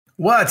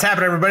What's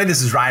happening, everybody?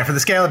 This is Ryan for the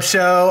Scale Up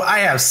Show. I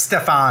have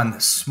Stefan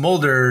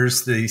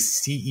Smulders, the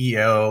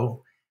CEO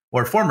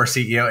or former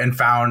CEO and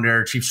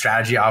founder, chief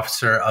strategy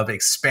officer of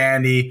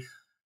Expandi.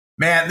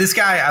 Man, this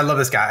guy, I love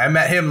this guy. I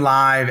met him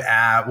live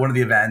at one of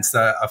the events,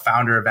 a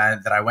founder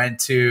event that I went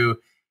to.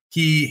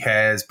 He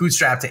has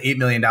bootstrapped to $8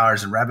 million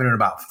in revenue in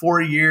about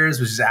 4 years,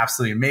 which is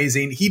absolutely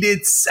amazing. He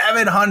did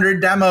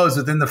 700 demos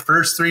within the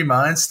first 3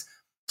 months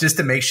just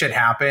to make shit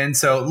happen.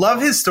 So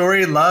love his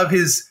story, love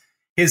his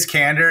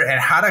candor and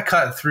how to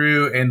cut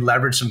through and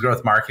leverage some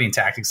growth marketing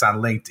tactics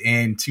on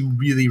LinkedIn to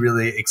really,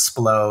 really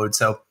explode.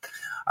 So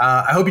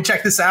I hope you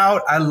check this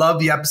out. I love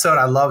the episode.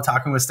 I love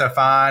talking with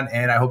Stefan,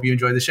 and I hope you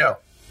enjoy the show.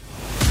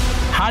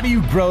 How do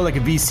you grow like a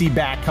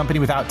VC-backed company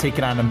without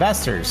taking on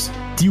investors?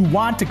 Do you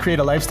want to create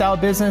a lifestyle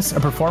business, a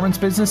performance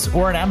business,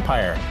 or an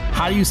empire?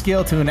 How do you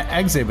scale to an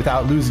exit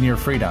without losing your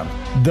freedom?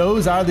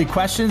 Those are the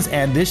questions,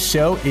 and this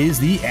show is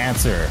the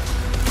answer.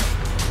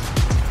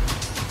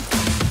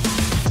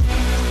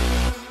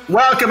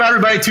 Welcome,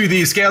 everybody, to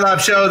the Scale Up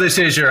Show. This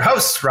is your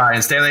host,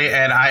 Ryan Staley,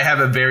 and I have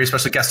a very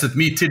special guest with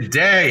me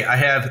today. I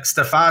have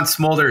Stefan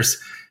Smulders,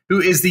 who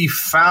is the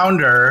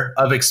founder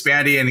of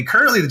Expandi and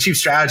currently the chief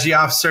strategy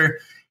officer.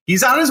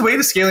 He's on his way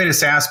to scaling a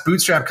SaaS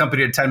bootstrap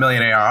company to 10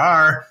 million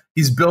ARR.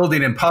 He's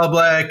building in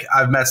public.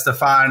 I've met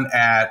Stefan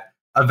at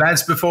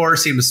events before,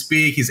 seen him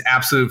speak. He's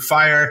absolute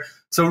fire.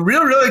 So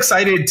real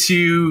excited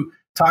to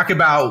talk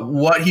about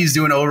what he's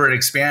doing over at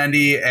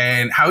Expandi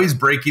and how he's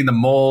breaking the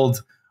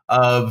mold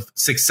of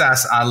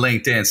success on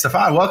LinkedIn.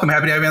 Stefan, welcome.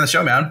 Happy to have you on the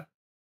show, man.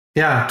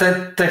 Yeah,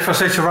 thanks for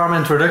such a warm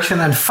introduction.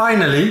 And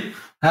finally,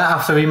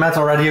 after we met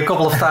already a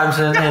couple of times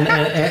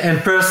in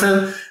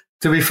person,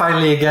 to be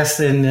finally a guest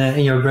in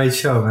your great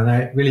show, man.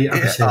 I really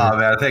appreciate it. Oh,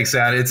 man, thanks,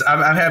 man.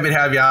 I'm happy to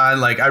have you on.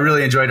 Like, I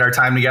really enjoyed our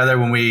time together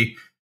when we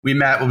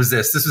met. What was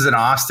this? This was in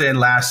Austin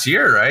last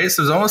year, right?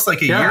 So it was almost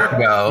like a year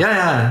ago.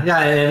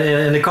 Yeah.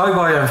 In the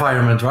cowboy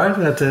environment, right?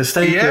 At the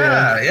state.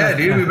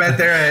 Dude. We met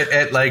there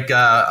at like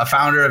a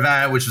founder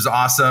event, which was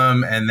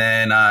awesome. And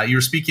then you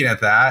were speaking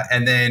at that.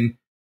 And then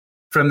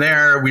from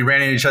there, we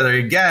ran into each other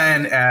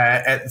again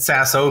at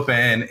SaaS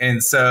Open.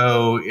 And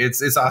so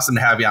it's awesome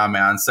to have you on,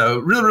 man. So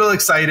really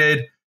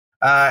excited.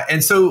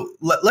 And so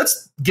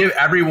let's give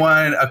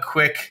everyone a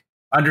quick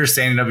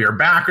understanding of your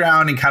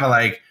background and kind of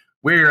like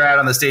where you're at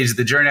on the stage of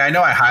the journey. I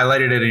know I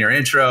highlighted it in your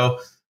intro,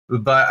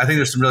 but I think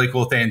there's some really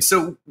cool things.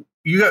 So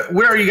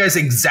where are you guys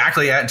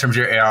exactly at in terms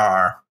of your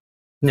ARR?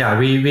 Yeah,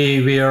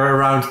 we are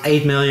around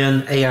 8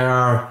 million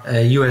ARR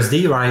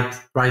USD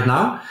right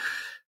now.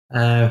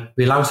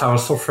 We launched our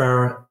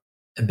software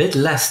a bit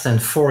less than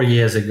 4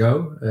 years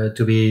ago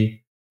to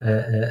be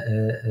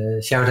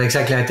shared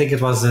exactly. I think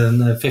it was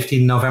in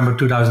 15 November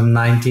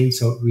 2019.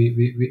 So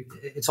we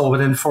it's all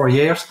within 4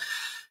 years.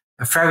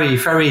 A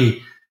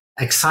very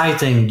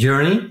exciting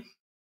journey.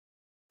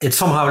 It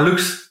somehow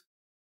looks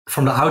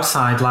from the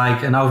outside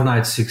like an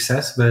overnight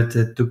success, but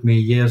it took me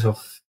years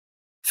of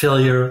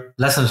failure,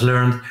 lessons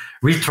learned,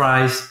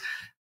 retries,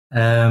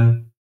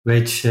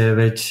 which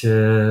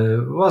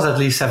was at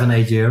least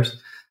 7-8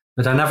 years.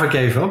 But I never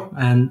gave up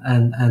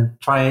and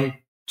tried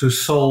to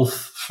solve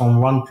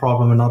from one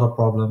problem another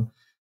problem,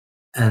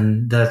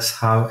 and that's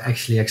how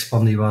actually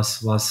Expandi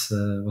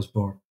was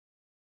born.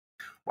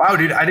 Wow,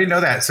 dude, I didn't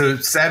know that. So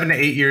 7 to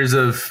 8 years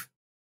of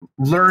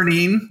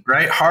learning,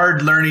 right?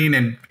 Hard learning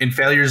and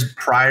failures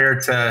prior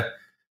to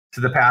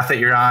the path that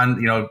you're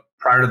on,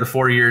 prior to the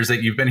 4 years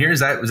that you've been here. Was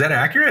that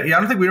accurate? Yeah,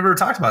 I don't think we ever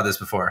talked about this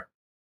before.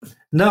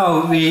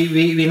 No,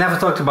 we never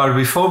talked about it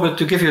before, but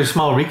to give you a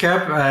small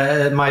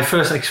recap, my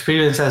first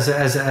experience as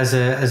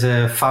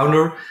a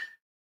founder,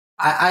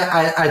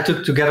 I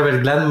took together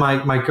with Glenn,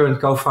 my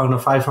current co-founder,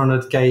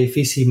 500K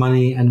VC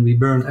money, and we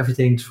burned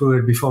everything through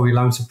it before we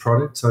launched the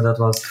product. So that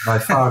was by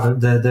far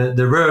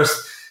the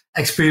worst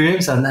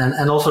experience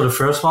and also the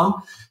first one.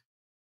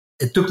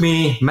 It took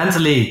me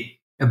mentally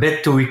a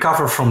bit to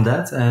recover from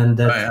that, and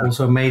that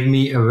also made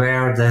me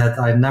aware that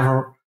I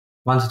never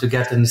wanted to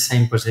get in the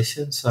same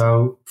position.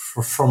 So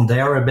from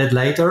there, a bit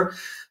later,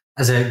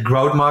 as a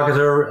growth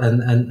marketer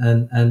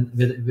and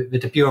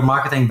with a pure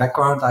marketing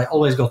background, I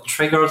always got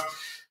triggered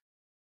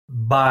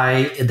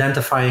by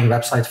identifying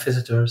website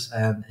visitors,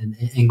 and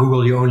in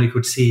Google you only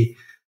could see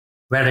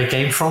where they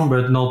came from,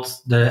 but not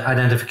the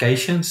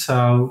identification.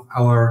 So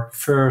our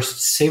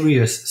first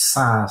serious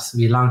SaaS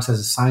we launched as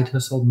a side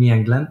hustle, me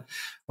and Glenn,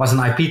 was an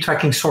IP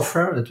tracking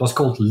software. It was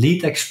called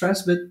Lead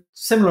Express, but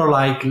similar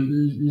like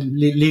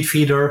Lead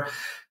Feeder,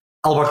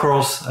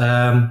 Albacross,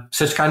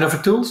 such kind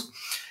of tools.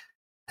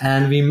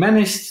 And we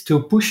managed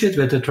to push it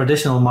with the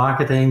traditional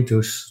marketing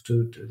to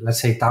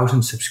let's say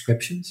 1,000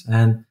 subscriptions.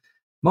 And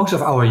most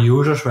of our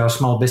users were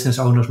small business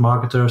owners,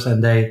 marketers,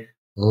 and they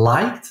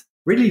liked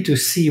really to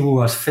see who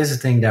was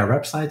visiting their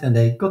website, and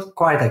they got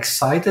quite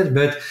excited.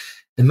 But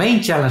the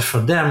main challenge for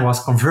them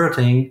was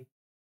converting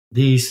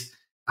these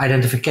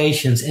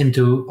identifications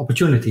into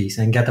opportunities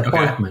and get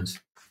appointments.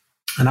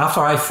 Okay. And after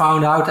I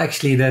found out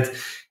actually that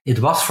it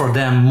was for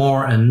them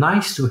more a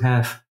nice to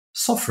have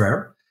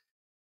software,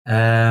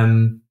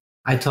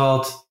 I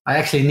thought I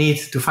actually need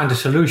to find a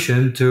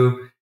solution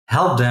to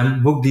help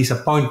them book these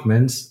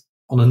appointments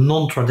on a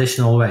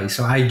non-traditional way.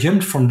 So I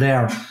jumped from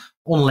there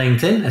on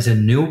LinkedIn as a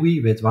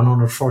newbie with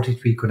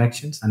 143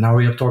 connections. And now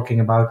we are talking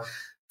about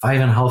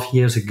 5.5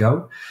 years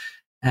ago.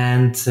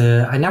 And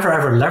I never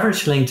ever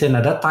leveraged LinkedIn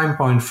at that time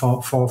point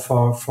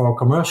for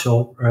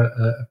commercial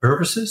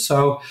purposes.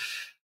 So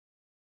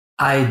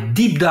I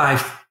deep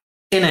dived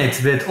in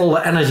it with all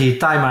the energy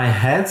time I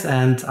had,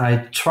 and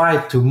I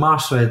tried to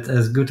master it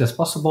as good as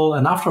possible.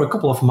 And after a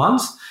couple of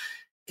months,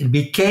 it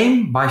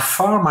became by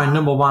far my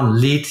number one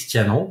lead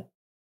channel.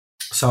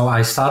 So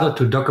I started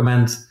to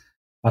document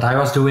what I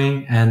was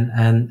doing and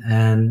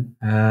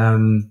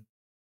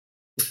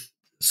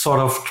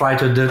sort of try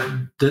to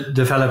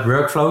develop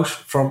workflows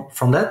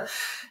from that.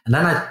 And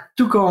then I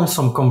took on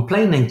some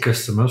complaining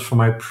customers from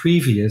my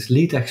previous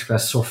Lead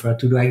Express software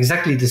to do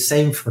exactly the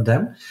same for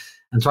them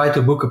and try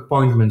to book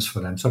appointments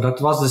for them. So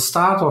that was the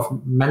start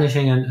of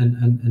managing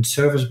a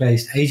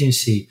service-based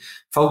agency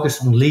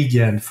focused on lead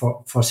gen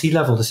for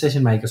C-level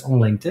decision makers on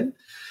LinkedIn.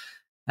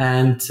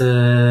 And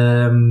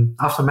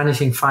after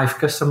managing 5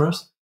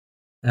 customers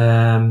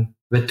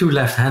with 2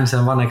 left hands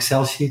and 1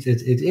 Excel sheet,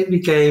 it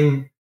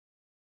became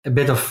a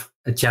bit of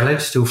a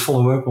challenge to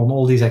follow up on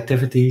all these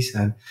activities.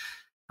 And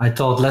I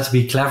thought, let's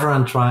be clever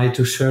and try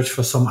to search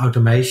for some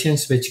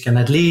automations which can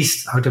at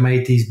least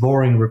automate these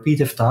boring,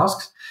 repetitive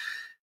tasks.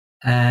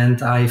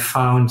 And I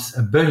found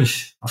a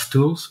bunch of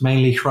tools,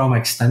 mainly Chrome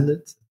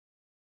Extended,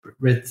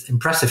 with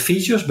impressive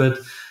features, but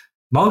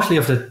mostly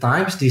of the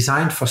times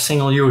designed for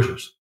single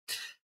users.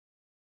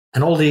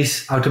 And all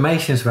these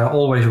automations were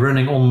always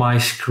running on my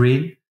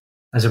screen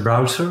as a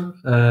browser.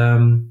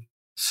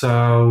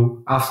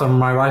 So after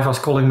my wife was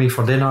calling me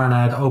for dinner and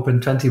I had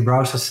opened 20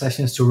 browser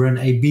sessions to run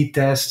A/B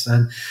tests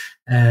and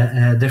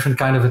different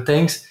kind of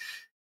things,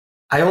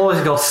 I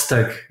always got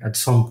stuck at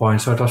some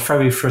point. So it was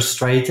very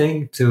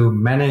frustrating to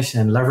manage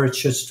and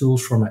leverage such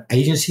tools from an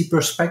agency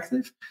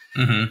perspective.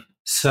 Mm-hmm.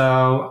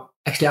 So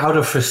actually out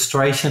of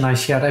frustration, I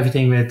shared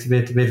everything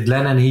with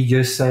Glenn, and he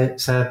just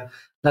said,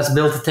 let's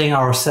build the thing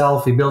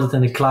ourselves. We build it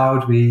in the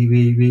cloud.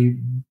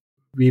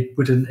 We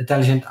put an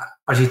intelligent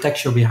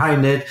architecture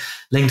behind it.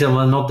 LinkedIn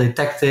will not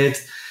detect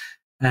it.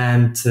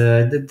 And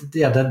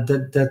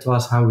that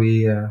was how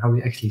we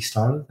actually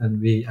started. And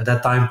we, at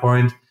that time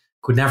point,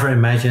 could never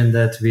imagine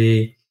that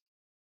we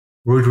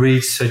would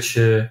reach such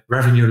a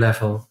revenue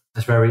level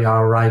as where we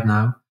are right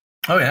now.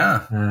 Oh,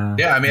 yeah.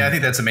 I mean, I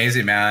think that's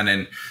amazing, man.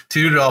 And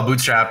to do it all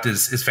bootstrapped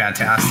is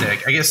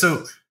fantastic. I guess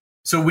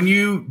so when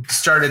you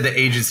started the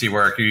agency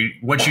work,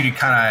 once you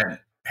kind of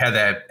had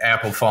that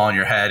apple fall on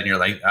your head and you're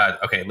like,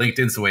 okay,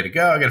 LinkedIn's the way to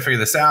go. I got to figure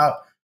this out.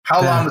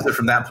 How long was it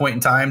from that point in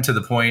time to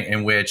the point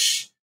in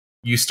which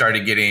you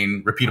started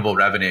getting repeatable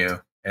revenue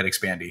at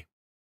Expandi?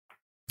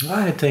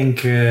 I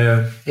think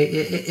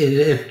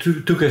it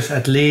took us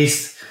at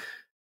least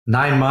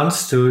 9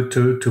 months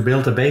to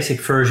build a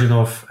basic version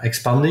of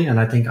Expandi. And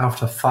I think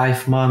after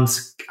 5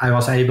 months, I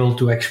was able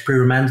to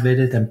experiment with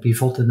it and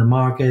pivot in the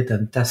market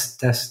and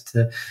test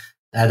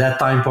at that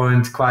time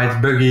point, quite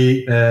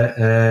buggy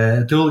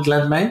tool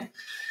Glenn made.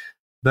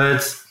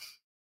 But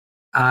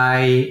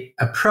I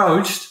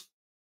approached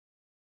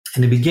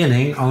in the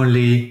beginning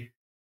only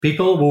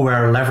people who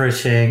were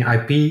leveraging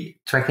IP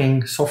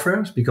tracking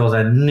softwares because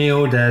I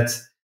knew that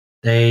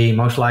they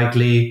most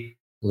likely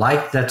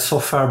liked that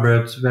software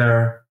but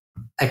were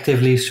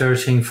actively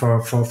searching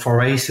for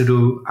ways to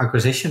do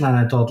acquisition. And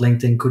I thought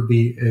LinkedIn could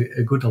be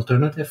a good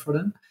alternative for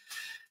them.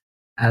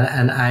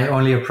 And I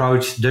only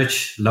approached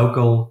Dutch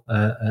local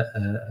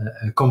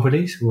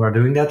companies who are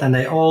doing that. And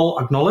they all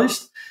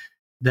acknowledged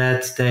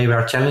that they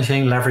were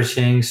challenging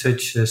leveraging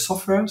such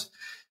softwares.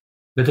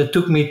 But it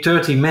took me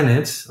 30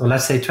 minutes, or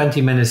let's say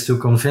 20 minutes, to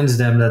convince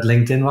them that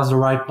LinkedIn was the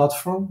right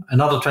platform.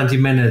 Another 20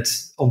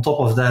 minutes on top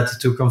of that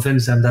to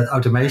convince them that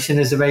automation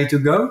is the way to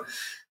go.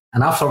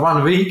 And after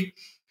 1 week,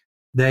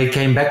 they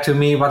came back to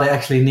me what I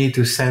actually need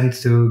to send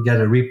to get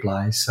a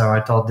reply. So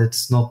I thought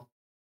it's not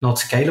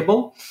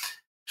scalable.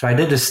 So I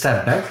did a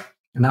step back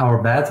in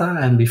our beta.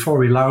 And before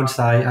we launched,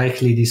 I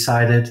actually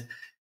decided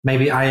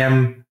maybe I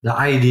am the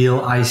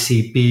ideal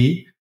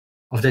ICP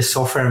of this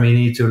software. We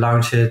need to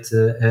launch it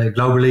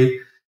globally,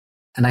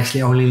 and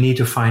actually only need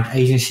to find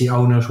agency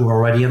owners who are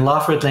already in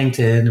love with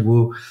LinkedIn,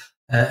 who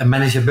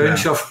manage a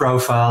bunch of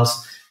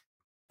profiles.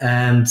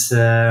 And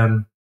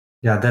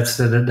that's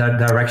the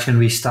direction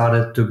we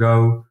started to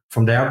go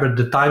from there. But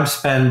the time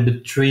span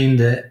between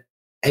the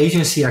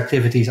agency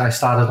activities I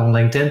started on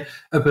LinkedIn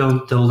up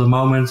until the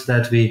moment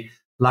that we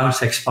launched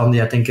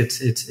Expandi, I think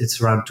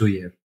it's around 2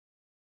 years.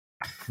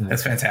 Yeah.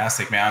 That's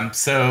fantastic, man.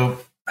 So,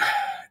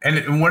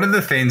 and one of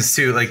the things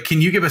too, like,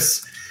 can you give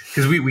us,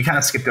 because we kind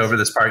of skipped over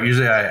this part.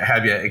 Usually I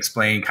have you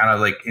explain kind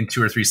of like in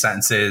 2 or 3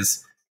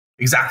 sentences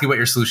exactly what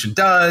your solution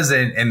does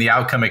and the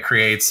outcome it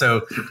creates.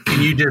 So can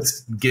you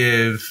just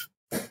give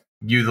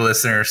the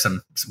listener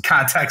some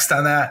context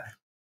on that?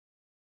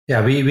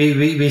 Yeah,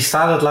 we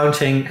started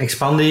launching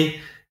Expandi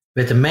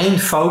with the main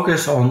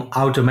focus on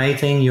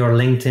automating your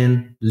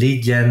LinkedIn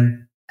lead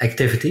gen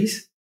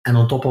activities. And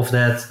on top of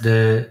that,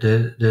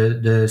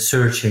 the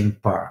searching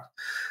part.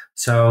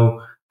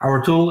 So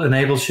our tool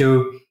enables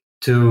you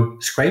to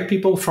scrape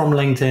people from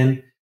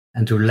LinkedIn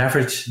and to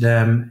leverage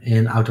them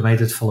in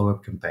automated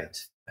follow-up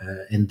campaigns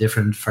in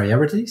different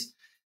varieties.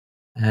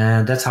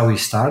 And that's how we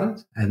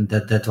started. And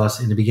that was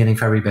in the beginning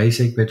very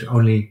basic, but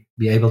only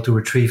be able to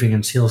retrieving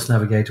in Sales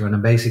Navigator and a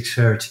basic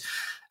search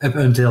up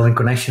until a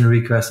connection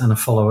request and a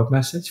follow-up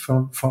message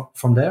from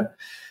there.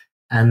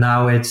 And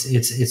now it's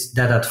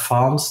that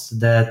advanced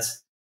that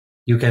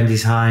you can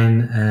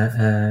design,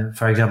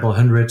 for example,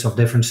 hundreds of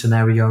different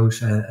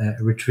scenarios,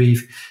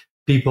 retrieve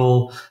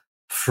people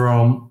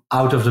from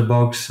out of the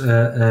box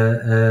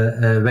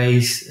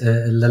ways,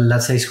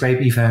 let's say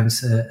scrape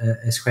events,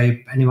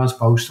 scrape anyone's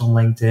post on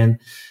LinkedIn,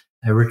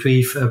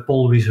 retrieve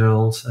poll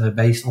results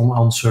based on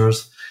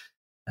answers.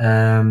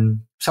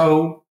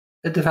 So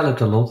it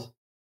developed a lot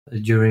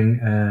during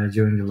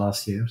the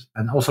last years,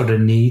 and also the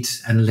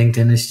needs, and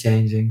LinkedIn is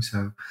changing.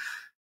 So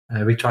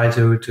we try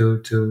to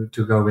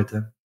go with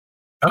them.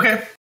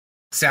 Okay,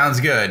 sounds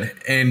good.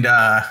 And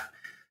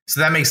so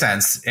that makes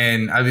sense.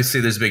 And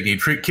obviously there's a big need.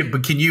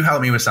 But can you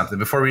help me with something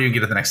before we even get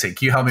to the next thing?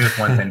 Can you help me with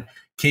one thing?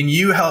 Can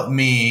you help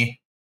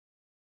me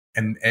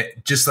and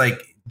just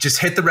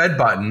hit the red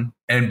button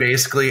and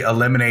basically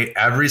eliminate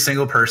every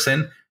single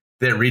person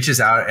that reaches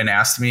out and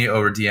asks me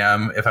over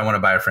DM if I want to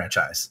buy a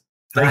franchise?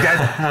 Like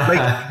that,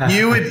 like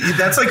you would,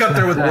 that's like up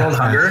there with world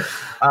hunger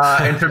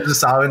in terms of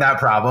solving that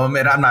problem.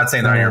 And I'm not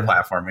saying they're on your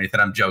platform or anything.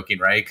 I'm joking,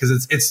 right?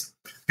 Because it's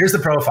here's the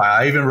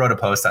profile. I even wrote a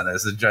post on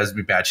this. It drives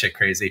me batshit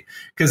crazy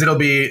because it'll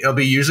be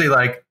usually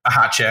like a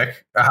hot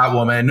chick, a hot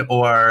woman,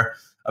 or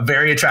a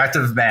very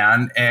attractive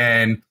man,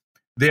 and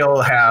they'll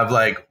have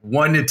like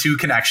 1 to 2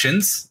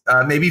 connections,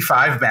 maybe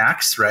 5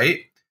 max, right?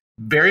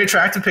 Very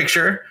attractive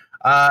picture,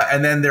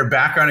 and then their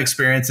background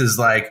experience is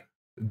like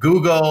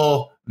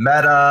Google,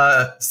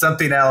 Meta,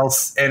 something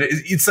else, and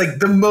it's like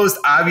the most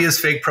obvious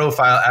fake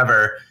profile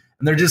ever.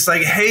 And they're just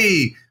like,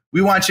 hey,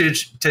 we want you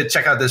to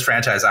check out this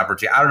franchise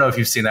opportunity. I don't know if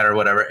you've seen that or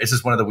whatever. It's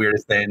just one of the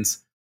weirdest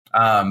things.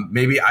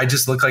 Maybe I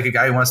just look like a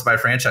guy who wants to buy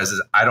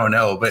franchises. I don't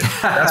know, but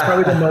that's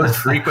probably the most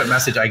frequent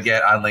message I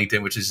get on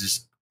LinkedIn, which is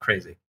just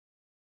crazy.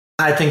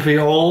 I think we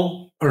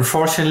all,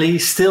 unfortunately,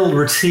 still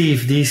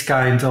receive these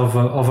kind of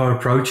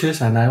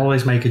approaches. And I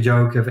always make a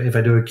joke if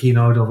I do a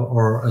keynote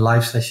or a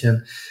live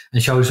session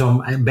and show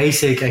some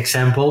basic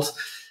examples.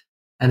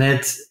 And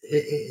I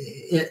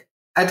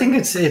think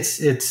I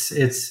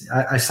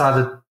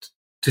started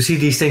to see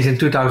these things in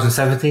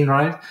 2017,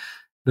 right?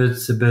 But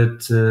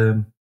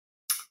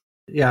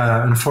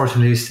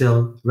unfortunately,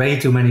 still way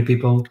too many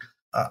people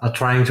are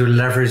trying to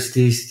leverage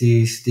these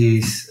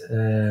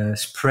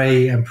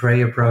spray and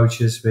pray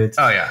approaches with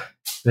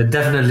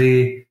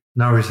definitely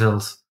no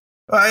results.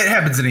 Well, it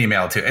happens in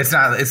email too. It's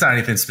not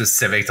anything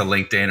specific to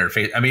LinkedIn or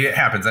Facebook. I mean, it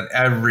happens on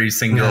every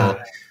single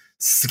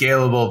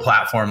scalable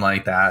platform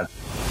like that.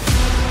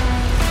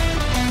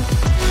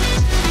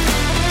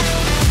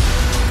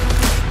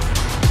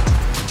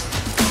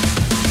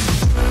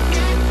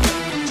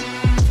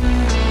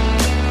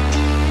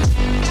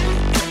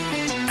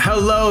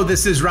 Hello,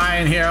 this is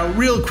Ryan here.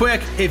 Real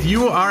quick, if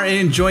you are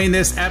enjoying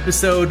this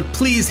episode,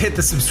 please hit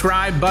the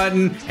subscribe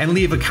button and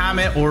leave a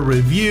comment or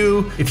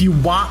review. If you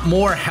want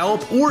more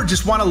help or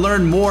just want to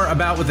learn more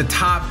about what the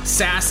top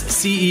SaaS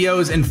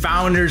CEOs and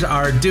founders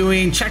are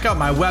doing, check out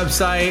my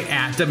website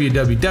at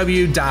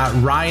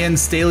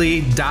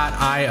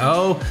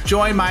www.ryanstaley.io.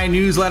 Join my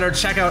newsletter,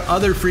 check out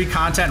other free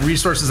content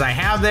resources I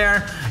have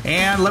there,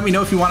 and let me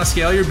know if you want to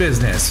scale your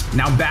business.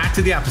 Now back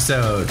to the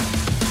episode.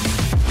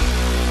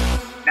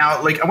 Now,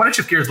 I want to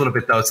shift gears a little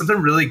bit, though. Something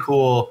really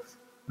cool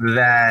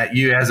that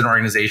you as an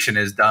organization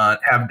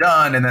have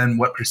done, and then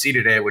what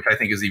preceded it, which I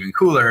think is even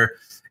cooler,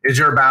 is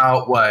you're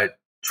about,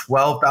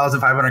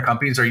 12,500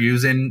 companies are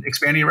using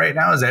Expandi right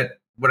now? Is that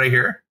what I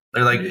hear?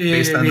 They're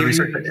based on the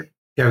research I did?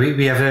 Yeah,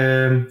 we have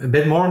a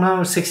bit more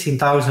now,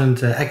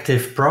 16,000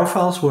 active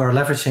profiles who are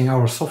leveraging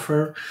our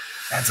software.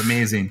 That's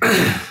amazing.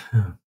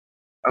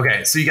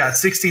 Okay, so you got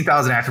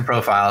 16,000 active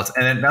profiles.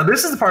 And then, now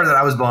this is the part that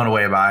I was blown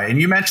away by. And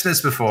you mentioned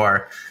this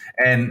before.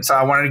 And so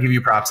I wanted to give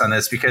you props on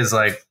this because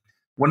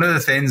one of the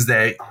things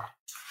that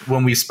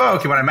when we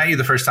spoke, when I met you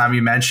the first time,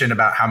 you mentioned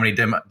about how many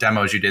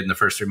demos you did in the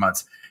first 3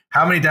 months.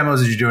 How many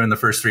demos did you do in the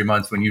first 3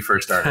 months when you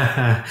first started?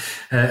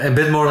 A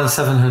bit more than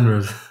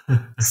 700.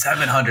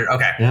 700.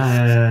 Okay.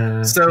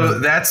 Yeah. So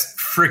that's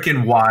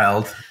freaking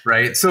wild,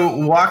 right?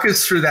 So walk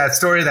us through that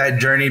story, that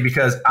journey,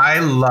 because I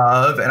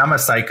love, and I'm a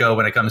psycho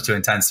when it comes to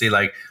intensity.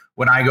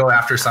 When I go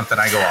after something,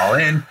 I go all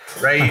in,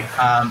 right?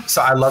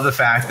 So I love the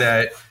fact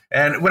that,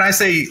 and when I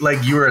say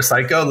you were a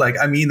psycho,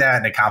 I mean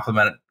that in a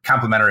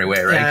complimentary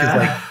way, right?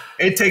 Because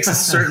it takes a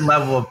certain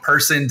level of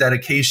person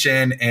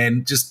dedication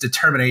and just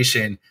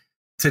determination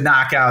to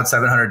knock out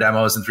 700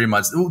 demos in 3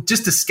 months,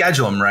 just to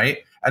schedule them, right?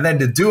 And then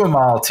to do them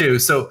all too.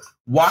 So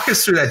walk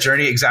us through that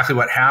journey, exactly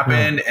what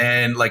happened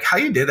and how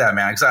you did that,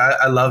 man. Because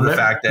I love the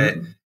fact that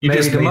you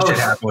just made shit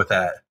happen with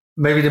that.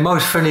 Maybe the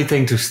most funny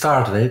thing to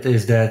start with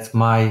is that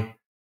my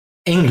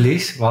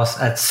English was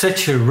at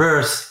such a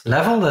worse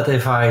level that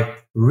if I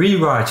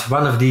rewatch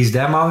one of these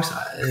demos,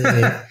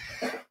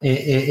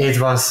 it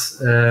was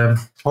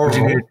horrible.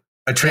 Did you need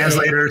a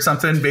translator or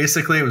something?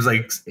 Basically, it was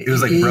like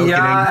broken.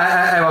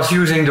 Yeah, I was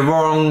using the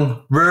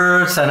wrong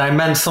words and I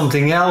meant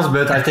something else.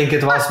 But I think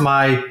it was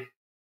my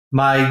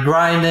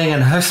grinding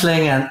and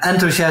hustling and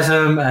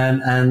enthusiasm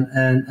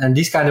and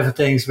these kind of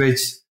things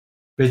which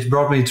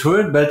brought me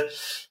through it. But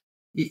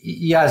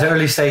yeah, as an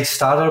early stage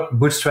startup,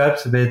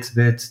 bootstrapped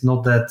with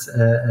not that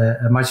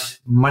much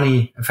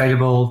money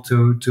available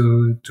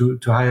to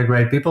hire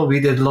great people. We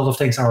did a lot of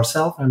things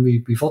ourselves and we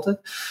pivoted.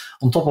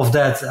 On top of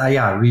that,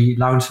 we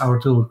launched our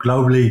tool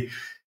globally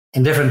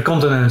in different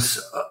continents,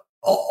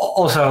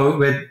 also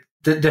with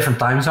different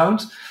time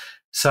zones.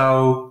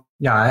 So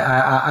yeah,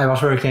 I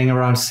was working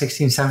around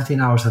 16,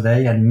 17 hours a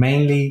day and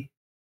mainly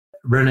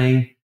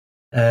running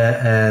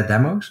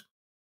demos.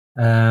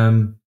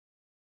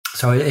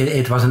 So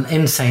it was an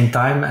insane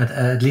time,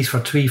 at least for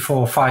 3,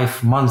 4,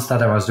 5 months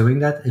that I was doing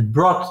that. It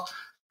brought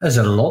us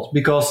a lot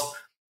because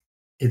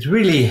it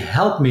really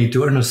helped me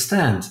to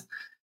understand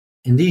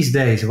in these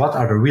days what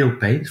are the real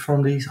pains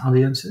from these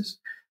audiences.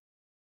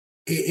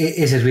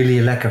 Is it really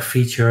a lack of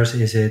features?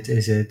 Did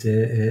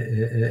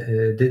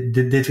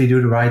we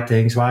do the right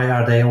things? Why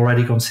are they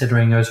already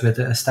considering us with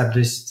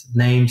established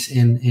names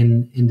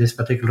in this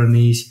particular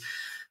niche?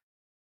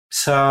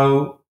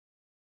 So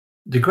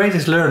the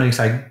greatest learnings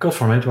I got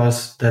from it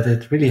was that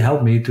it really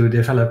helped me to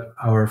develop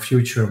our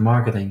future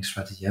marketing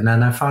strategy. And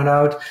then I found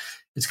out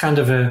it's kind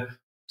of a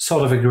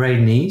sort of a great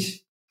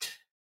niche.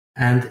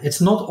 And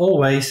it's not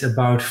always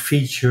about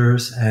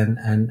features and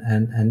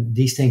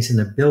these things in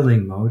the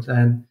building mode.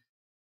 And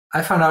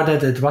I found out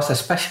that it was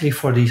especially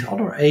for these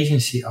other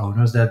agency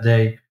owners that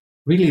they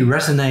really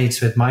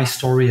resonates with my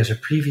story as a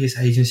previous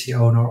agency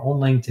owner on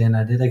LinkedIn.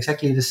 I did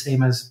exactly the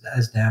same as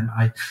them.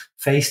 I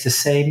faced the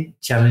same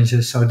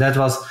challenges. So that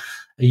was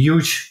a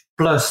huge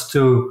plus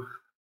to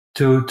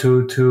get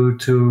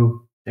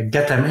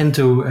them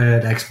into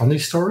the Expandi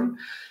story.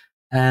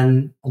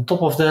 And on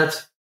top of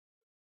that,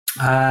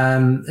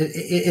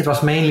 it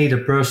was mainly the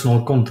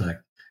personal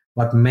contact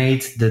what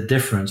made the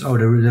difference. Oh,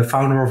 the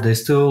founder of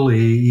this tool,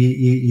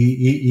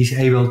 he's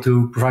able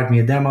to provide me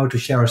a demo to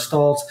share his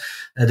thoughts,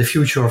 the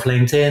future of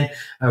LinkedIn,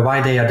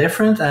 why they are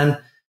different. And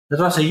that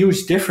was a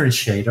huge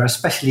differentiator,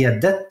 especially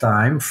at that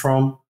time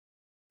from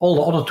all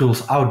the other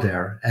tools out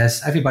there,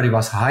 as everybody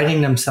was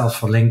hiding themselves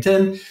for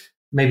LinkedIn,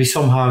 maybe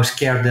somehow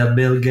scared that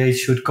Bill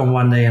Gates should come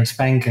one day and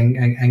spank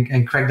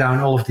and crack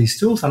down all of these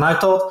tools. And I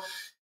thought,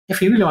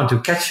 if you really want to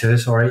catch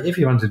us, or if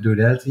you want to do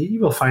that, you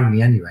will find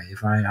me anyway.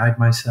 If I hide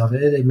myself,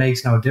 it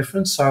makes no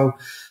difference. So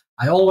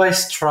I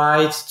always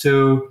tried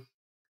to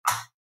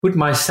put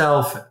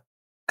myself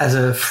as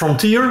a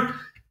frontier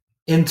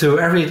into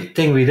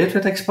everything we did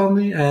with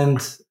Expandi.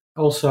 And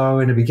also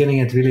in the beginning,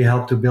 it really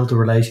helped to build the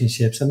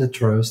relationships and the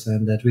trust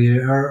and that we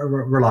are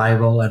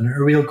reliable and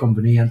a real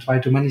company and try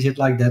to manage it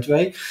like that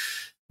way.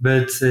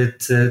 But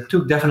it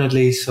took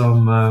definitely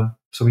some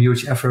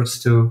huge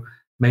efforts to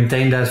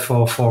maintain that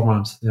for 4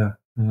 months. Yeah.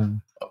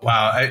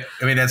 Wow. I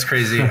mean, that's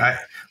crazy.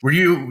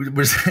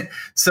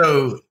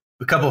 So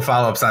a couple of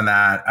follow-ups on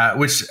that,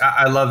 which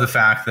I love the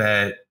fact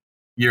that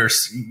your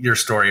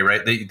story,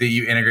 right? That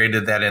you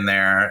integrated that in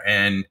there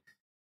and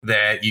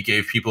that you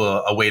gave people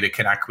a way to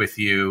connect with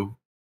you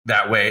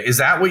that way. Is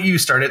that what you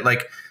started?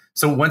 Like,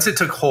 so once it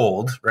took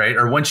hold, right?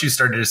 Or once you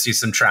started to see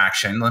some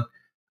traction,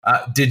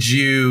 did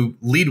you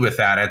lead with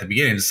that at the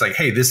beginning? It's like,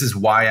 hey, this is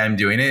why I'm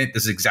doing it.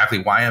 This is exactly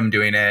why I'm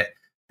doing it.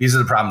 These are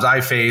the problems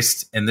I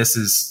faced, and this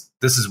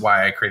is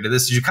why I created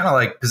this. Did you kind of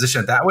like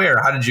position it that way, or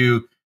how did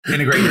you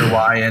integrate your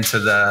why into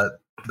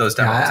those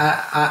demos?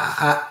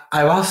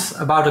 I was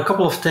about a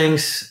couple of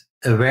things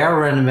aware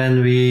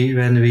when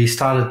we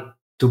started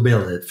to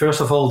build it.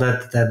 First of all,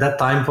 that at that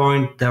time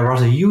point there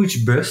was a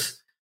huge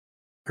buzz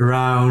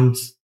around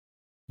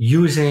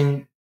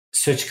using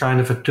such kind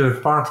of a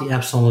third-party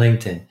apps on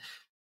LinkedIn.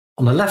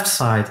 On the left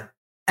side,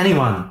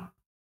 anyone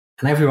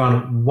and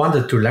everyone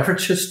wanted to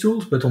leverage such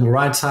tools, but on the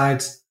right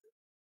side,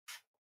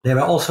 they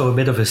were also a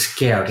bit of a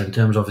scared in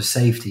terms of a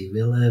safety.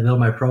 Will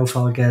my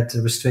profile get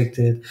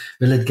restricted?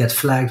 Will it get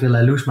flagged? Will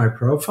I lose my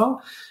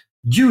profile?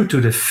 Due to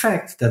the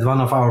fact that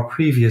one of our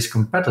previous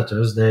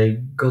competitors,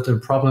 they got in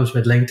problems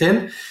with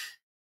LinkedIn.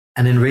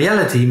 And in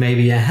reality,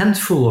 maybe a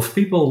handful of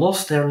people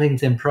lost their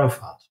LinkedIn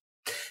profiles.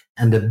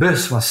 And the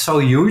buzz was so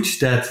huge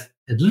that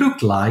it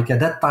looked like at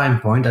that time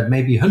point that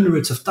maybe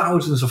hundreds of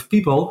thousands of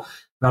people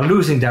were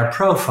losing their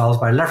profiles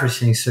by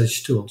leveraging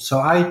such tools. So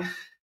I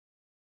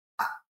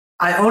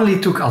only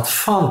took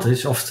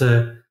advantage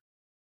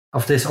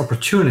of this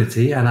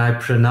opportunity, and I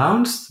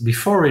pronounced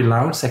before we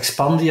launched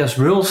Expandi as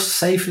world's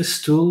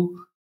safest tool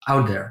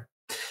out there.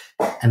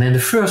 And in the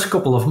first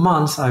couple of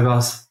months, I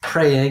was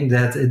praying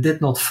that it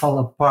did not fall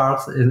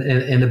apart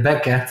in the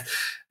back end,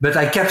 but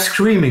I kept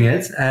screaming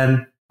it.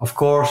 And of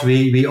course,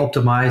 we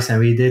optimized, and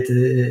we did.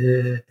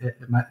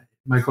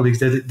 My colleagues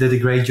did a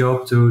great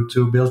job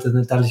to build an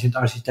intelligent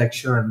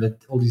architecture and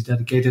with all these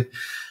dedicated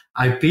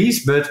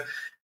IPs, but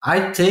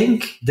I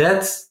think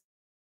that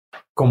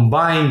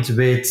combined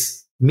with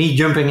me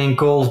jumping in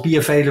calls, be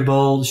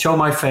available, show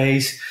my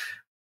face,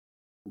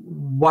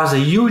 was a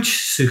huge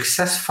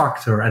success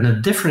factor and a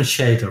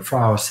differentiator for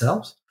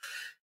ourselves.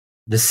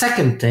 The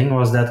second thing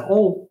was that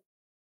all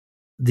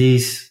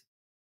these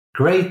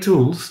great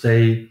tools,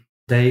 they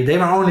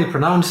were only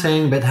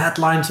pronouncing with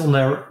headlines on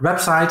their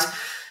websites,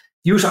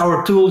 use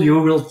our tool, you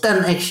will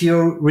 10x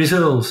your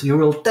results, you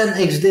will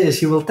 10x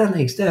this, you will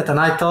 10x that. And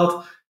I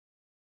thought,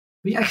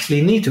 we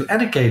actually need to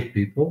educate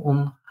people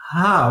on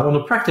how, on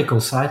the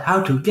practical side,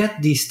 how to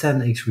get these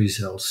 10x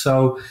results.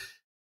 So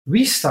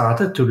we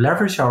started to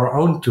leverage our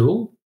own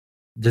tool,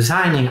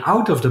 designing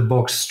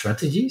out-of-the-box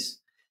strategies.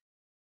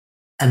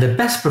 And the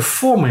best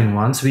performing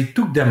ones, we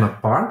took them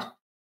apart.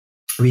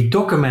 We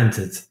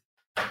documented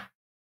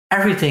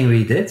everything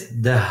we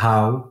did, the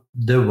how,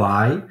 the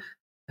why,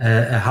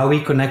 how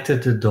we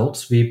connected the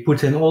dots. We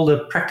put in all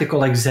the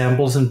practical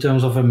examples in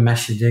terms of a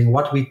messaging,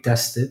 what we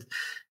tested,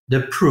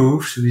 the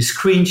proofs, we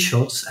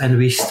screenshots, and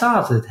we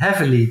started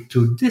heavily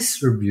to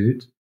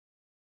distribute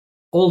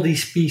all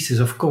these pieces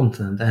of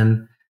content.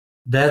 And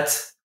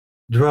that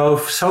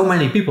drove so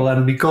many people.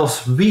 And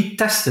because we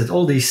tested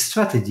all these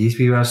strategies,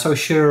 we were so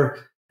sure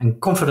and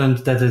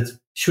confident that it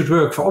should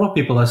work for other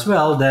people as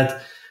well,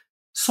 that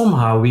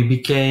somehow we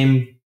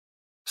became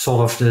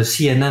sort of the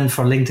CNN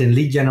for LinkedIn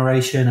lead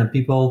generation. And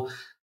people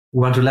who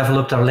want to level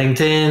up their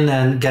LinkedIn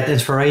and get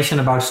inspiration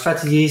about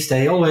strategies,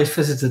 they always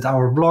visited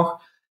our blog.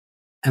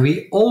 And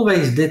we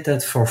always did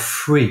that for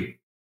free.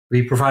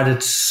 We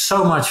provided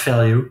so much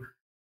value,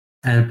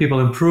 and people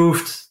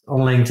improved on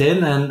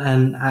LinkedIn.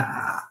 And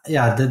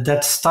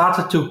that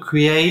started to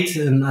create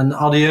an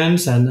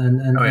audience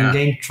and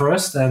gain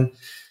trust. And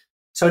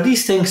so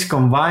these things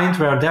combined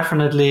were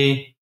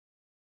definitely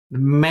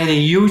made a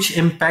huge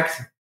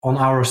impact on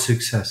our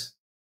success.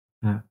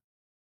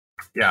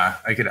 Yeah,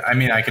 I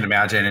could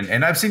imagine.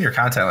 And I've seen your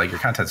content, like your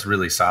content's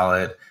really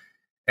solid.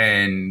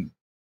 And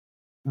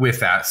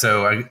with that,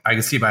 so I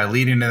can see by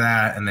leading to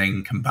that and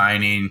then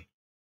combining,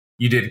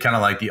 you did kind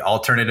of like the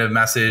alternative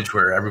message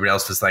where everybody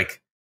else was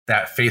like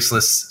that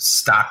faceless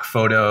stock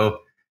photo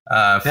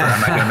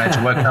I'm not going to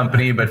mention what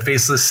company, but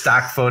faceless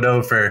stock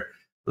photo for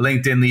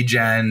LinkedIn lead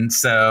gen.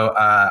 So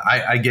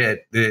I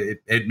get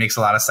it. It makes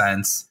a lot of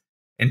sense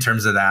in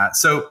terms of that.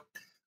 So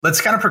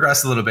let's kind of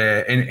progress a little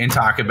bit and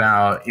talk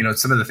about,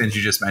 some of the things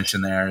you just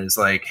mentioned there is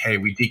like, hey,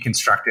 we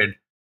deconstructed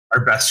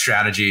our best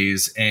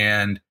strategies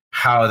and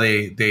how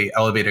they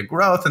elevated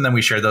growth. And then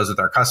we shared those with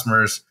our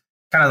customers,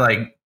 kind of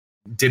like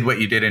did what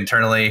you did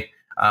internally,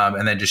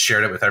 and then just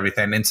shared it with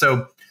everything. And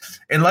so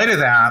in light of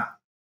that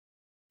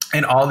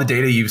and all the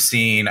data you've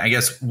seen, I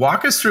guess,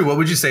 walk us through what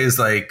would you say is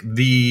like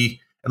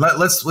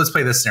let's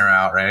play this scenario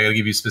out, right? I'll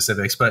give you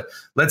specifics, but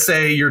let's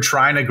say you're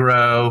trying to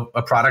grow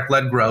a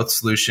product-led growth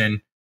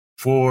solution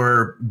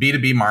for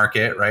B2B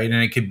market, right?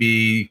 And it could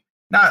be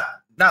not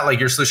like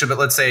your solution, but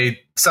let's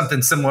say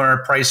something similar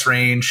price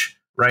range,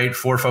 right?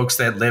 For folks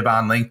that live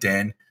on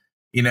LinkedIn,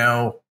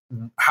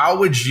 how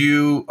would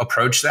you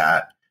approach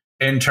that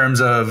in terms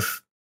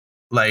of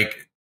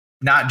like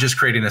not just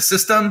creating a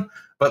system,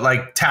 but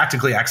like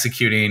tactically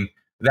executing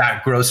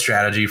that growth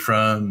strategy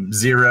from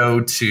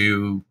 0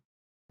 to,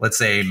 let's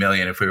say, $1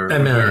 million. If we were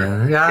 $1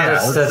 million,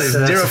 that's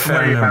zero from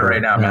where you're at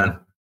right now, man.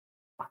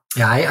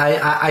 Yeah,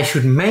 I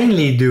should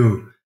mainly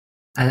do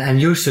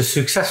and use the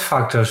success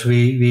factors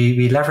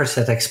we leveraged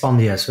at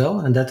Expandi as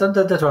well, and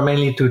that were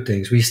mainly two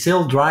things. We're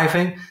still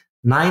driving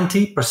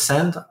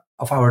 90%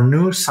 of our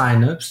new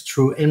signups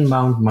through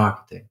inbound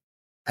marketing,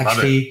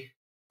 actually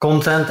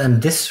content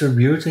and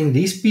distributing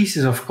these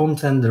pieces of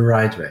content the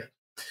right way.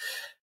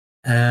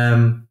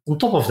 On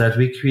top of that,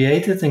 we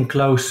created a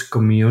close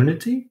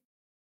community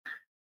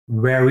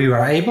where we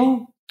were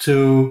able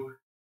to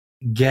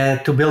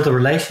build a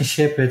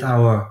relationship with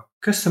our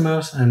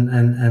customers and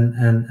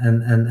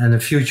the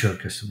future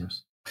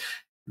customers.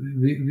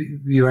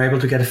 We were able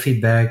to get a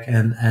feedback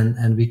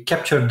and we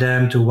captured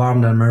them to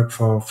warm them up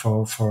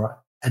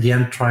for at the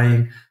end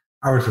trying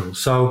our tool.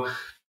 So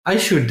I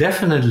should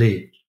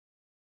definitely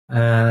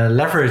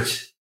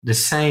leverage the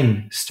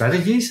same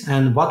strategies,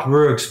 and what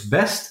works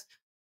best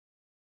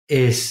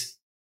is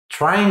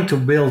trying to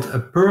build a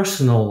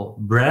personal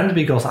brand,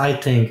 because I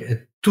think a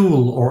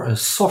tool or a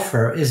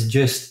software is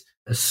just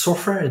a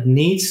software. It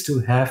needs to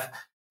have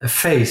a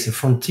face, a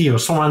frontier,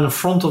 someone in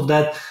front of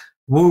that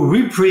who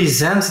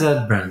represents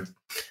that brand.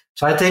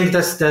 So I think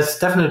that's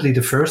definitely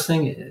the first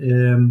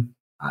thing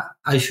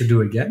I should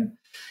do again.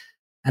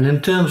 And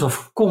in terms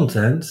of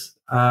content,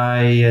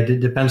 it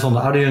depends on the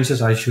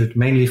audiences. I should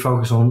mainly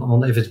focus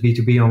on if it's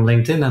B2B on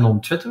LinkedIn and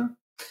on Twitter,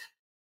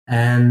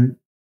 and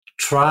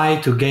try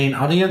to gain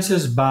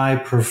audiences by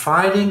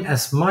providing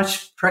as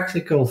much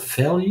practical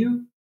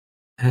value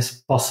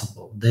as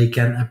possible. They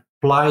can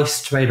apply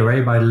straight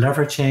away by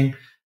leveraging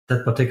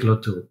that particular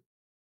tool.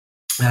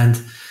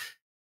 And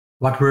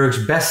what works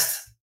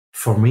best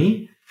for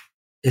me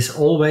is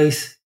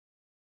always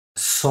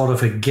sort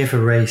of a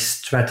giveaway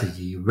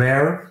strategy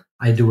where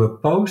I do a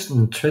post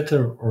on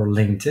Twitter or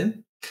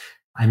LinkedIn.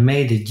 I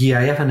made a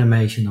GIF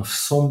animation of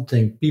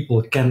something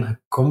people can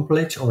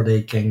accomplish or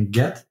they can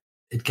get.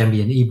 It can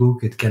be an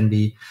ebook, it can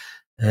be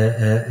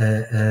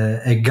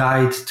a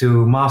guide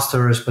to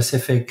master a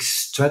specific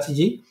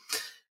strategy.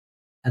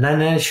 And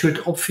then I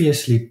should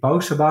obviously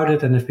post about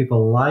it. And if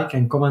people like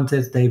and comment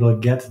it, they will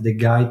get the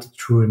guide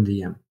through in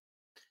DM.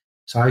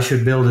 So I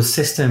should build the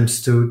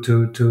systems to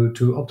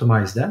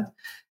optimize that.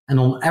 And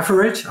on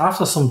average,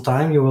 after some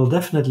time, you will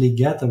definitely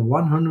get a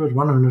 100,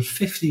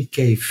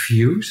 150K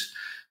views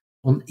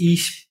on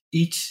each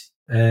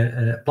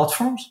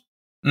platforms.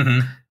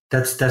 Mm-hmm.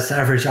 That's the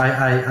average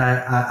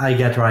I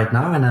get right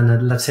now. And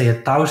then let's say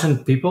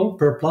 1,000 people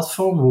per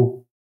platform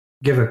who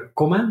give a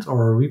comment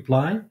or a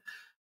reply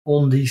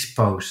on these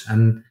posts.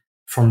 And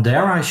from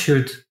there, I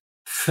should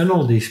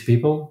funnel these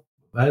people.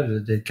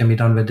 Well, it can be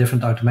done with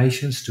different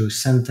automations to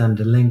send them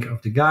the link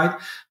of the guide,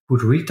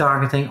 put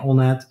retargeting on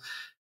it,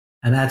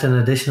 and add an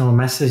additional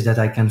message that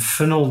I can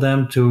funnel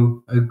them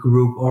to a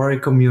group or a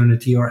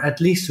community, or at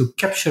least to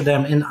capture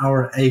them in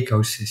our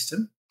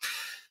ecosystem.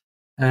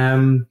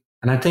 And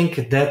I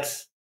think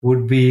that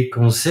would be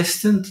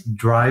consistent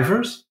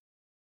drivers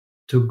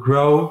to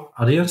grow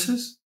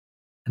audiences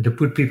and to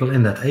put people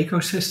in that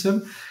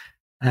ecosystem.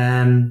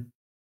 And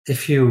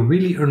if you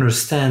really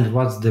understand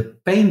what's the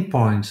pain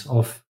points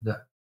of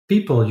the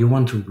people you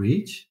want to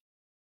reach,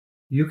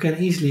 you can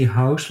easily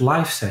host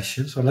live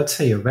sessions, or let's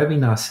say your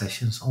webinar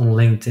sessions on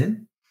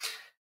LinkedIn,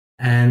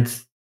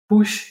 and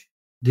push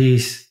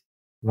these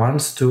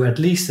ones to at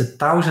least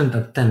 1,000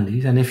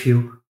 attendees. And if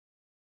you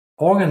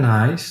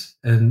organize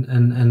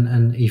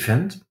an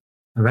event,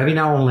 a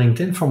webinar on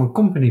LinkedIn from a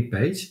company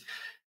page,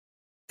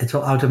 it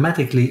will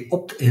automatically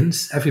opt-in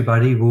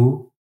everybody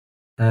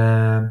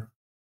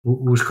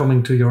who's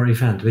coming to your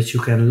event, which you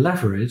can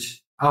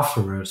leverage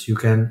afterwards. You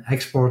can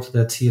export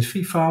that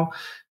CSV file.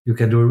 You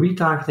can do a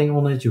retargeting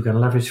on it. You can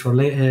leverage for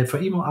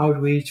email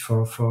outreach,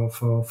 for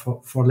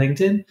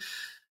LinkedIn.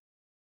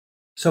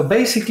 So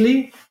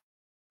basically,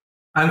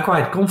 I'm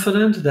quite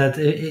confident that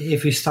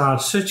if we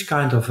start such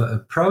kind of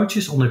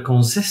approaches on a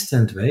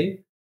consistent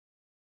way,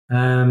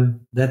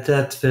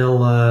 that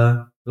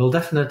will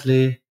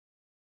definitely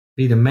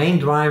be the main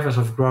drivers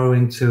of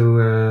growing to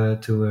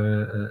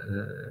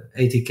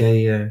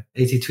 83K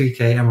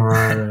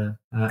MRR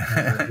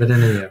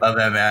within a year. Love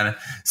that, man.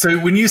 So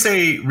when you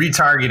say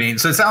retargeting,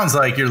 so it sounds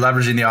like you're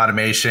leveraging the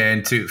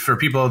automation for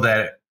people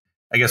that,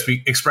 I guess,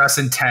 we express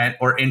intent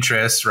or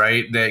interest,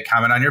 right? That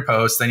comment on your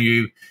post, then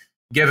you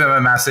give them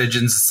a message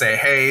and say,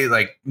 hey,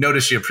 like,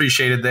 notice you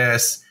appreciated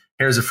this.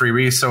 Here's a free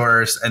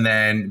resource. And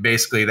then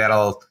basically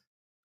that'll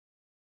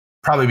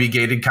probably be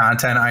gated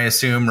content, I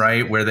assume,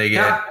 right? Where they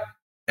get... Yeah.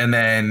 And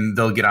then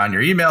they'll get on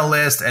your email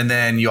list, and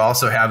then you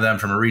also have them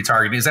from a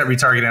retargeting. Is that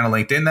retargeting on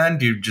LinkedIn then?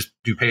 Do you just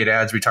do paid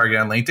ads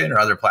retargeting on LinkedIn or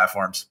other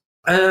platforms?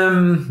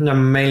 No,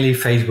 mainly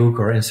Facebook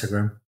or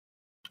Instagram.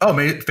 Oh,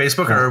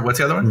 Facebook or what's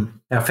the other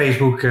one? Yeah,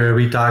 Facebook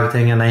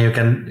retargeting, and then you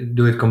can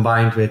do it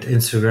combined with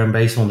Instagram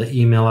based on the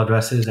email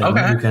addresses. And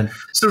okay. You can.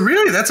 So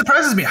really, that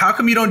surprises me. How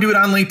come you don't do it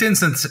on LinkedIn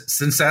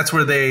since that's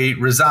where they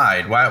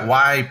reside?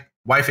 Why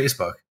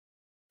Facebook?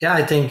 Yeah,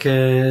 I think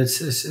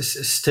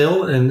it's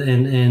still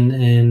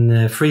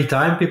in free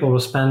time. People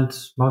will spend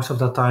most of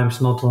their times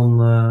not on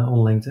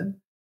LinkedIn.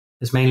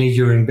 It's mainly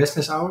during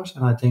business hours,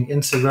 and I think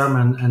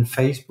Instagram and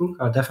Facebook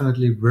are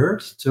definitely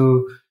worth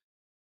to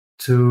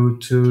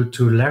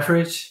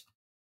leverage,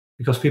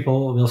 because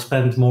people will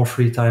spend more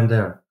free time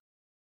there.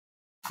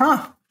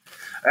 Huh?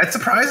 That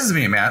surprises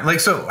me, man.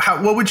 Like, so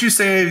what would you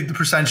say the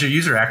percentage of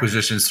user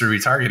acquisitions through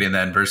retargeting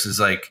then versus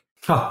like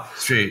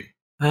straight?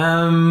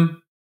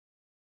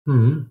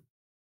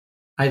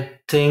 I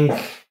think,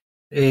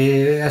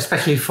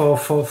 especially for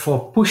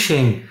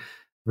pushing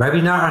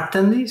webinar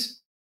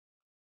attendees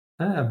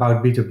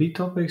about B2B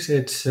topics,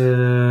 it's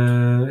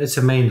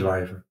a main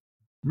driver.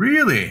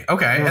 Really?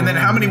 Okay. And then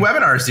how many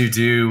webinars do you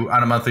do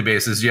on a monthly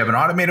basis? Do you have an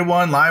automated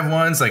one, live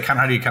ones? Like,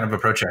 how do you kind of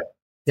approach it?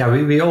 Yeah,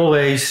 we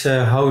always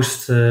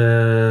host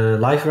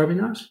live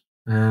webinars,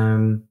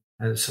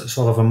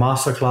 sort of a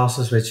master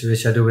classes,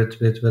 which I do with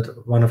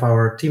one of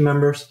our team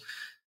members.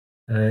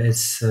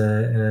 It's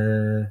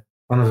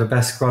one of the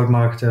best growth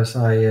marketers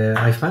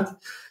I've met,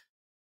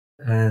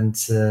 and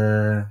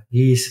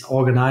he's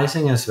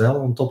organizing as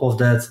well. On top of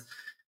that,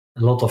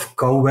 a lot of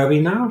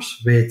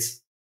co-webinars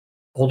with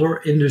other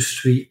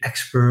industry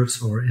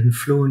experts or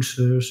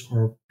influencers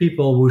or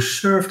people who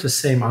serve the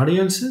same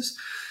audiences,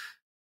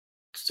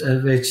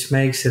 which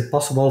makes it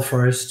possible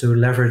for us to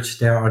leverage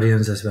their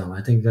audience as well.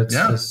 I think that's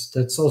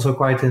also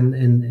quite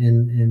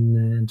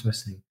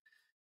interesting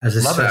as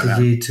a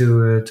strategy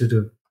to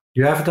do.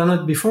 You have done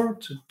it before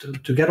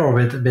together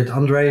with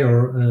Andre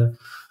or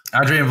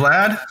Andre and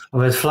Vlad,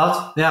 or with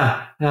Vlad?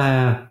 Yeah.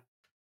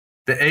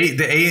 The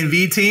A and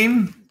V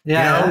team.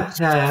 Yeah.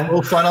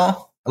 Full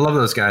funnel. I love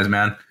those guys,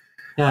 man.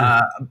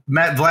 Yeah.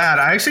 Met Vlad.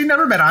 I actually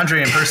never met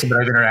Andre in person, but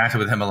I've interacted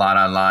with him a lot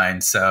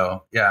online.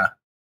 So yeah,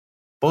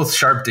 both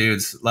sharp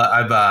dudes.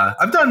 I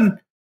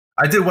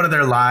did one of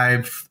their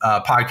live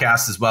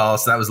podcasts as well,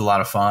 so that was a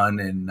lot of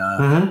fun. And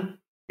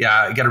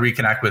yeah, I got to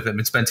reconnect with him.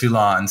 It's been too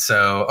long.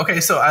 So,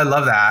 okay. So I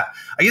love that.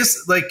 I guess,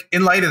 like,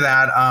 in light of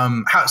that,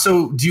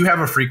 so do you have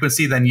a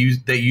frequency then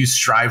that you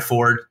strive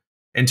for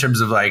in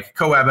terms of like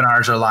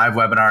co-webinars or live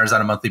webinars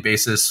on a monthly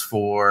basis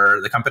for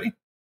the company?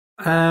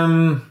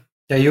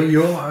 Yeah,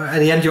 you at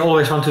the end you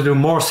always want to do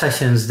more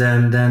sessions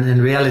than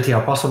in reality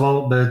are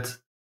possible, but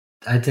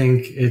I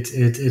think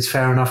it's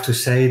fair enough to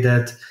say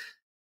that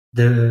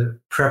the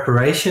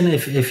preparation,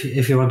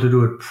 if you want to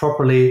do it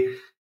properly,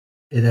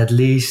 it at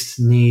least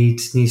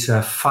needs to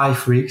have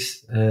 5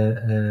 weeks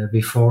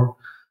before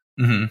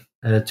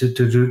to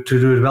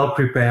do it well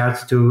prepared,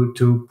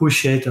 to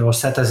push it or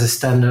set as a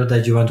standard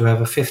that you want to have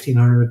a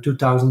 1,500,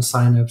 2,000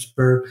 signups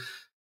per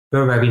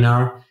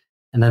webinar,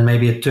 and then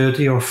maybe a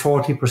 30 or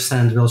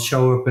 40% will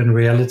show up in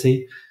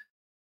reality.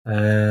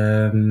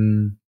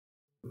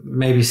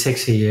 Maybe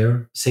 6 a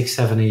year,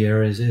 7 a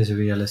year is a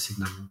realistic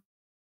number.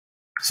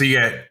 So you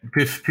get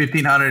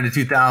 1,500 to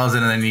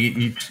 2,000, and then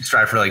you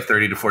strive for like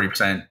 30 to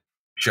 40%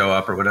 show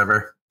up or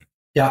whatever.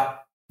 Yeah,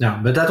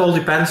 but that all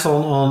depends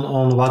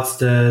on what's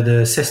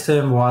the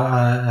system,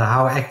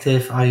 how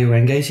active are you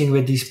engaging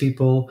with these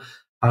people,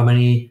 how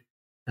many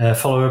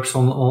follow-ups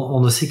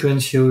on the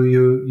sequence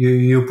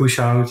you push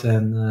out,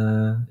 and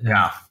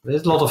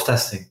there's a lot of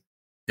testing.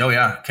 Oh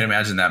yeah, can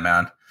imagine that,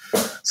 man.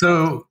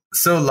 So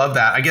love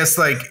that. I guess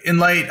like in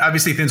light,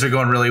 obviously things are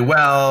going really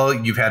well.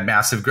 You've had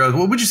massive growth.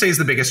 What would you say is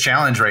the biggest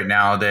challenge right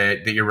now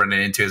that you're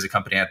running into as a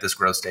company at this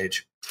growth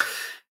stage?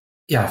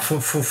 Yeah,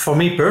 for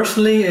me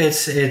personally,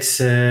 it's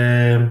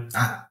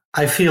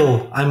I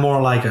feel I'm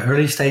more like an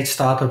early stage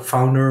startup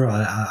founder.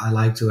 I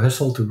like to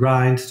hustle, to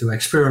grind, to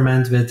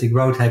experiment with the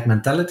growth hack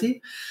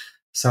mentality.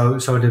 So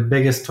the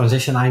biggest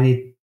transition I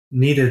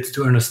needed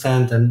to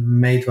understand and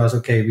made was,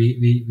 okay,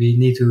 we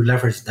need to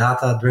leverage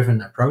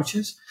data-driven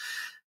approaches.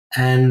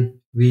 And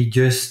we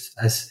just,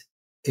 as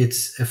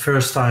it's a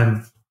first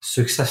time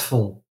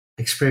successful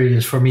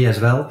experience for me as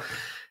well,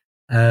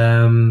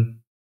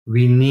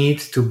 we need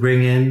to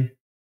bring in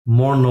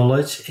more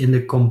knowledge in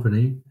the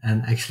company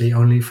and actually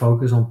only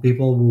focus on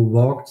people who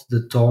walked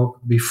the talk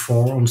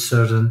before on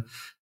certain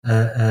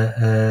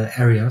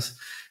areas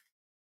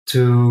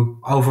to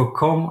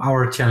overcome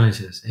our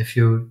challenges. If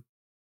you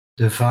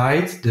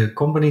divide the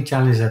company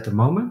challenges at the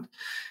moment,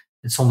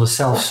 it's on the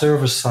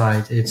self-service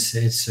side,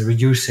 it's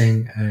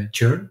reducing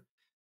churn.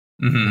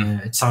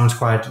 It sounds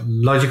quite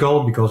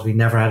logical because we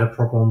never had a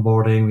proper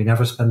onboarding. We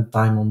never spent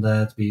time on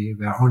that. We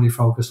are only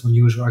focused on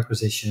user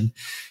acquisition.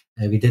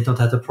 We did not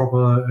have a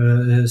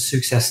proper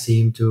success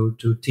team to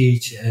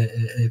teach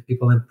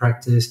people in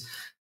practice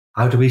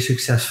how to be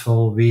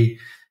successful. We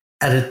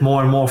added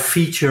more and more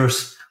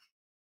features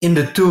in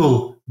the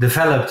tool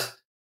developed,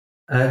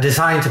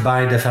 designed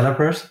by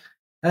developers.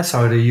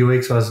 So the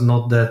UX was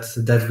not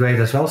that great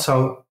as well.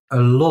 So a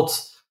lot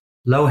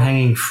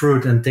low-hanging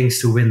fruit and things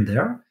to win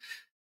there.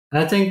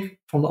 And I think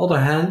from the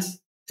other hand,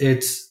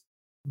 it's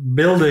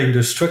building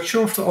the structure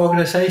of the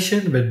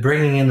organization with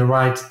bringing in the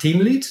right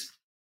team leads.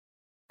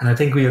 And I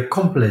think we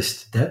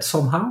accomplished that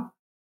somehow.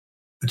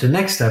 But the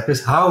next step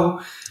is how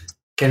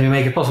can we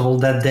make it possible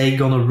that they're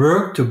going to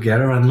work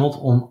together and not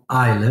on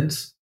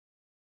islands?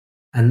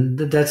 And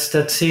that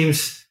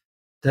seems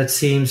the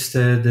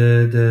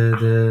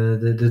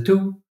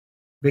two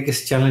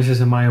biggest challenges,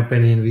 in my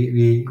opinion,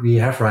 we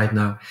have right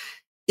now.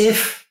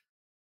 If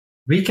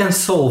we can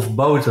solve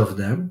both of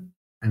them,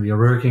 and we are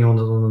working on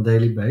it on a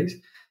daily basis,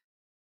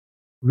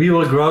 we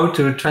will grow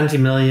to 20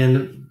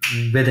 million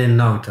within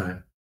no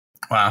time.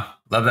 Wow.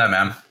 Love that,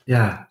 man.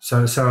 Yeah.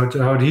 So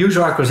the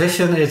user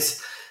acquisition,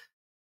 it's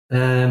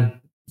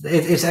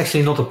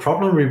actually not a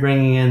problem. We're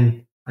bringing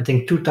in, I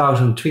think,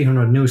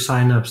 2,300 new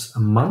signups a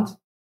month.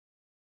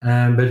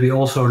 But we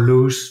also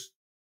lose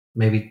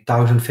maybe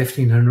 1,000,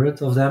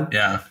 1,500 of them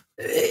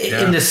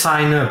in the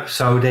sign up.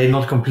 So they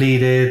not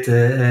completed.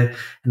 And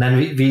then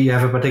we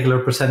have a particular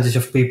percentage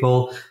of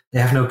people, they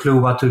have no clue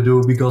what to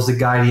do because the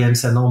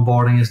guidance and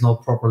onboarding is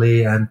not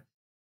properly and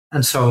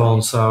so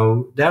on.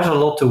 So there's a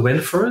lot to win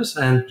for us.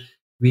 And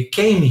we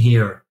came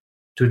here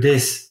to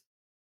this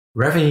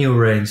revenue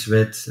range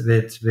with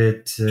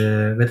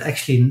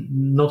actually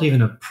not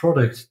even a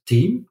product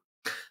team.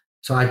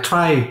 So I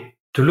try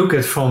to look at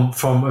it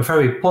from a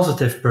very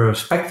positive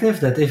perspective,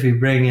 that if we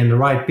bring in the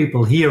right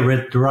people here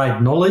with the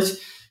right knowledge,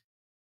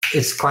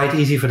 it's quite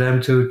easy for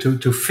them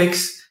to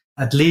fix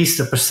at least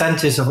a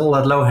percentage of all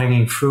that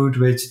low-hanging fruit,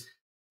 which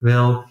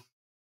will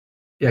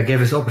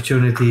give us the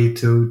opportunity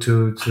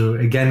to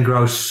again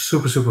grow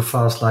super, super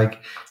fast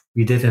like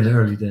we did in the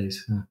early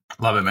days. Yeah.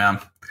 Love it, man.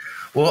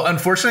 Well,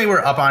 unfortunately, we're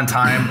up on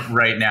time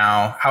right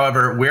now.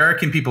 However, where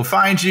can people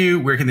find you?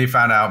 Where can they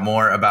find out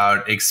more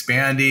about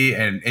Expandi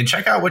and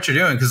check out what you're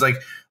doing? Because like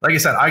I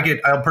said,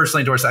 I'll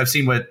personally endorse. I've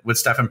seen what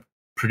Stefan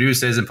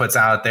produces and puts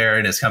out there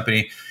in his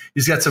company.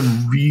 He's got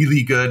some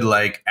really good,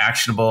 like,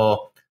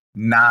 actionable,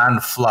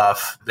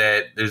 non-fluff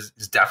that is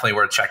definitely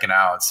worth checking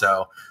out.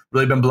 So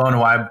really been blown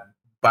away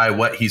by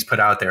what he's put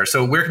out there.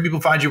 So where can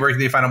people find you? Where can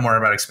they find out more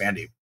about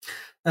Expandi?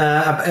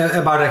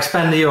 About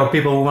Expandi, or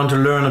people who want to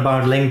learn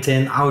about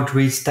LinkedIn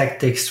outreach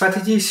tactics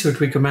strategies, should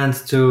recommend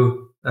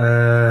to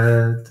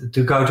go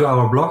to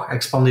our blog,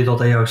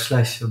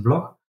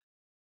 expandi.io/blog.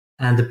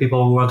 And the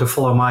people who want to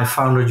follow my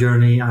founder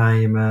journey,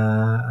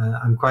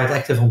 I'm quite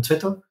active on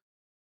Twitter.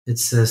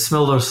 It's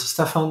Smulders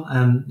Stefan,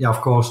 and yeah,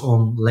 of course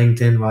on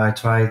LinkedIn, where I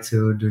try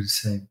to do the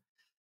same.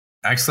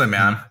 Excellent,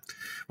 man.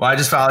 Well, I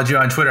just followed you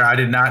on Twitter. I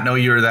did not know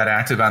you were that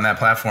active on that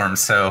platform,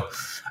 so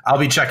I'll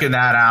be checking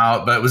that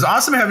out. But it was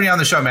awesome having you on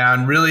the show,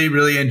 man. Really,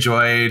 really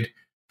enjoyed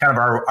kind of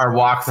our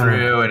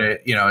walkthrough, and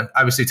it,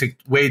 obviously took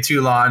way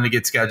too long to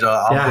get scheduled.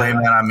 I'll blame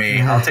that on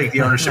me. I'll take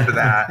the ownership of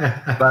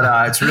that.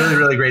 But it's really,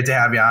 really great to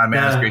have you on,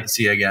 man. It's great to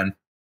see you again.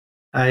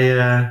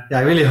 I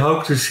really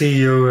hope to see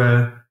you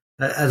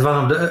at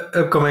one of the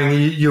upcoming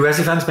US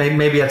events,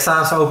 maybe at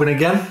SaaS Open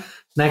again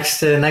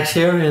next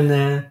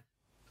year.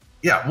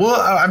 Yeah, well,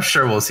 I'm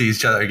sure we'll see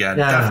each other again.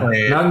 Yeah,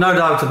 definitely. No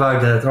doubt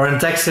about that. Or in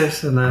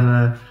Texas, and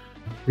then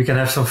we can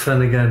have some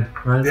fun again,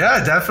 right?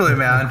 Yeah, definitely,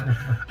 man.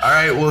 All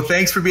right, well,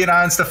 thanks for being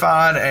on,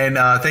 Stefan, and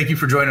thank you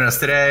for joining us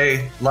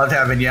today. Loved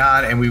having you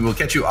on, and we will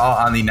catch you all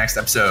on the next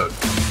episode.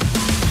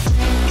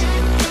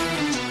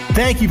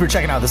 Thank you for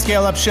checking out the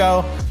Scale Up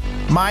Show.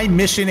 My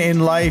mission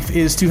in life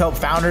is to help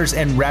founders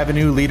and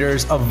revenue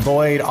leaders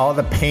avoid all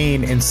the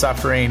pain and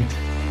suffering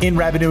in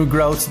revenue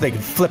growth so they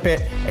can flip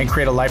it and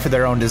create a life of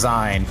their own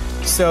design.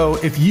 So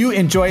if you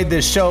enjoyed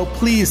this show,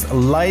 please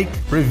like,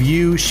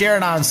 review, share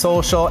it on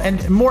social,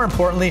 and more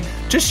importantly,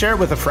 just share it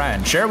with a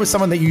friend. Share it with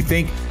someone that you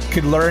think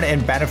could learn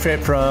and benefit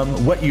from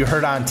what you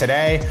heard on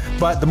today.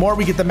 But the more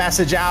we get the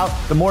message out,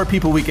 the more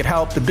people we could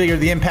help, the bigger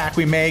the impact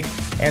we make,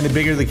 and the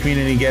bigger the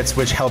community gets,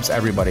 which helps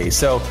everybody.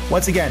 So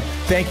once again,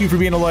 thank you for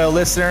being a loyal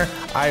listener.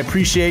 I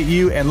appreciate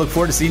you and look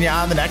forward to seeing you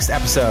on the next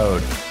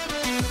episode.